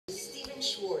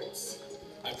Schwartz.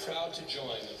 I'm proud to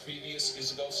join the previous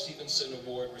Isabel Stevenson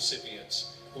Award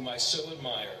recipients, whom I so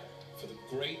admire for the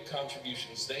great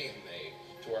contributions they have made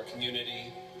to our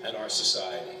community and our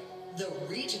society. The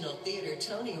Regional Theater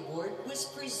Tony Award was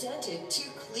presented to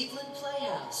Cleveland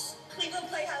Playhouse. Cleveland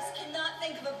Playhouse cannot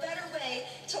think of a better way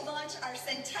to launch our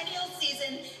centennial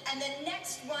season and the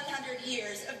next 100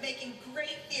 years of making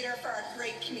great theater for our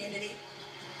great community.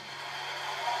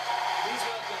 Please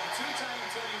welcome two-time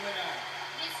Tony winner,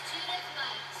 Miss Judith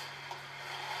Light.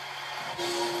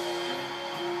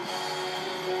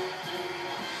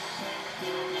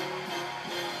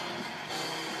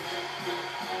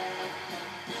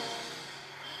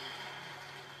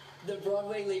 The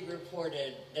Broadway League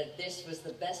reported that this was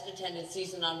the best attended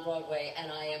season on Broadway,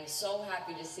 and I am so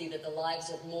happy to see that the lives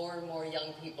of more and more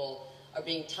young people are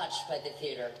being touched by the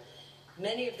theater.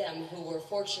 Many of them who were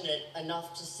fortunate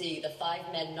enough to see the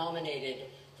 5 men nominated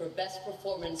for Best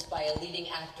Performance by a Leading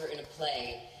Actor in a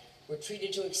Play were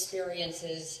treated to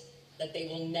experiences that they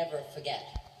will never forget.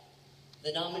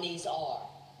 The nominees are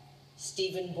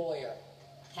Stephen Boyer,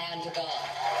 Hand to God;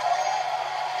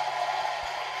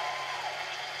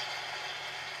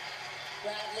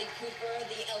 Bradley Cooper,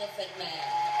 The Elephant Man;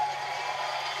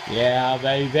 Yeah,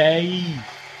 baby.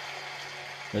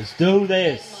 Let's do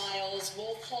this. Miles,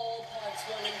 Wolf Hall, Parts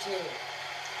 1 and 2;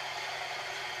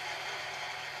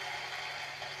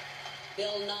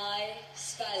 Bill Nye,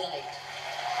 Skylight;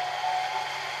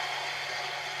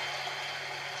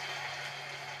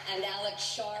 and Alex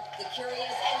Sharp, The Curious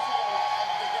Incident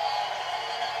of the Dog in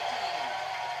the Nighttime.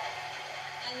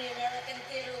 And the American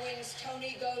Theater Wing's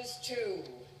Tony goes to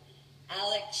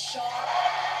Alex Sharp,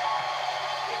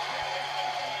 The Curious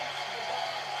Incident of the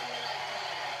Dog in the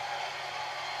Nighttime.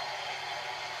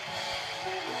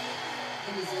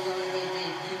 In his Broadway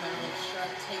debut, Alex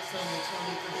Sharp takes on the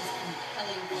Tony for his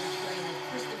compelling portrayal of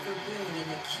Christopher Boone in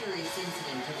The Curious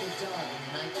Incident of the Dog in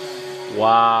the Nighttime.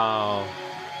 Wow.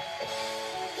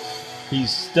 He's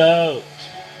stoked.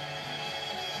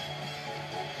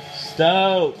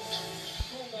 Stoked.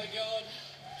 Oh my god.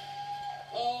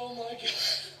 Oh my god.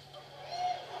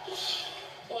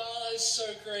 Wow, that is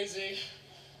so crazy.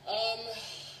 Oh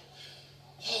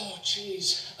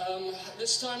jeez.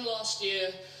 This time last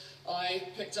year, I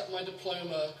picked up my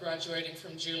diploma graduating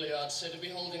from Juilliard, so to be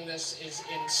holding this is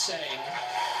insane.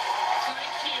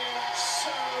 Thank you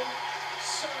so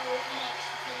much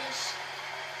for this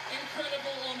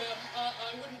incredible honor.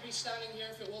 I wouldn't be standing here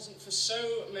if it wasn't for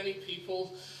so many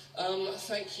people.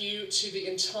 Thank you to the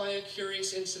entire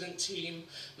Curious Incident team,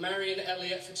 Marion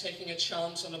Elliott for taking a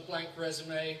chance on a blank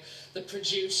resume, the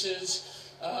producers,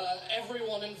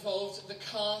 everyone involved, the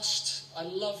cast, I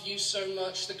love you so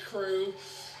much, the crew,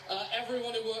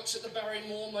 everyone who works at the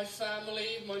Barrymore, my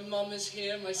family, my mum is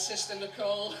here, my sister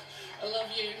Nicole, I love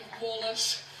you,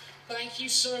 Wallace. Thank you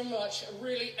so much. A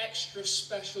really extra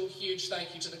special, huge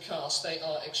thank you to the cast. They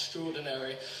are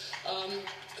extraordinary.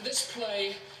 This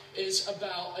play is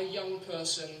about a young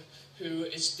person who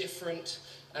is different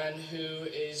and who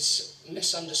is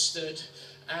misunderstood.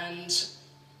 And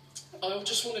I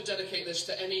just want to dedicate this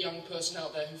to any young person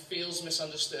out there who feels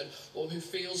misunderstood or who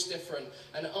feels different,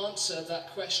 and answer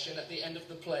that question at the end of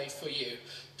the play for you.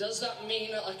 Does that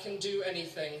mean I can do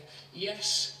anything?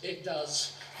 Yes, it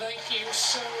does. Thank you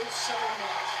so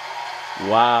much.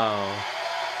 Wow.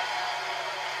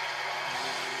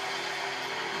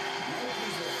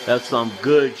 That's some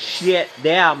good shit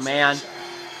there, man.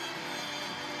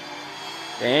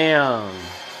 Damn.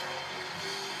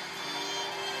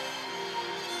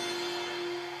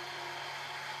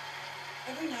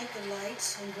 Every night the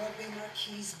lights on Broadway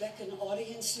marquees beckon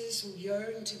audiences who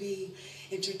yearn to be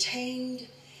entertained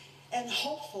and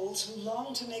hopefuls who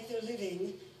long to make their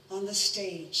living on the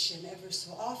stage. And ever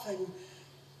so often,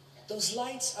 those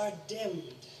lights are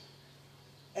dimmed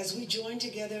as we join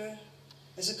together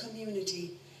as a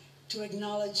community to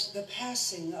acknowledge the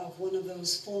passing of one of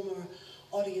those former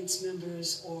audience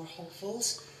members or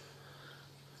hopefuls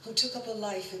who took up a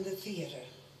life in the theater.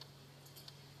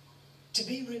 To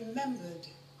be remembered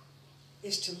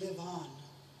is to live on.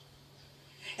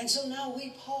 And so now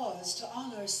we pause to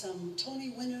honor some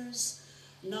Tony winners,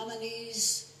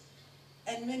 nominees,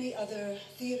 and many other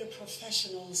theater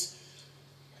professionals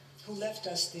who left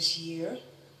us this year.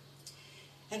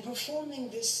 And performing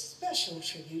this special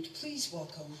tribute, please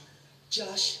welcome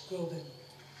Josh Groban.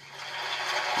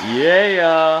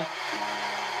 Yeah.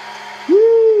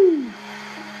 Woo.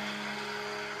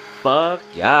 Fuck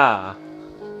yeah.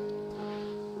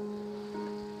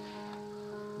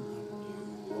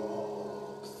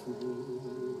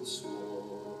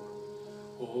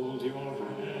 Hold your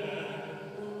head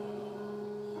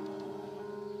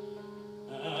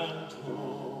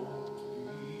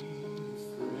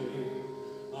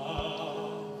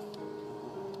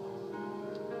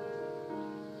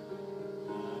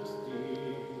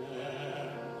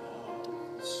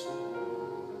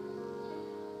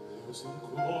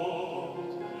Gold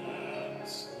and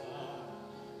silver.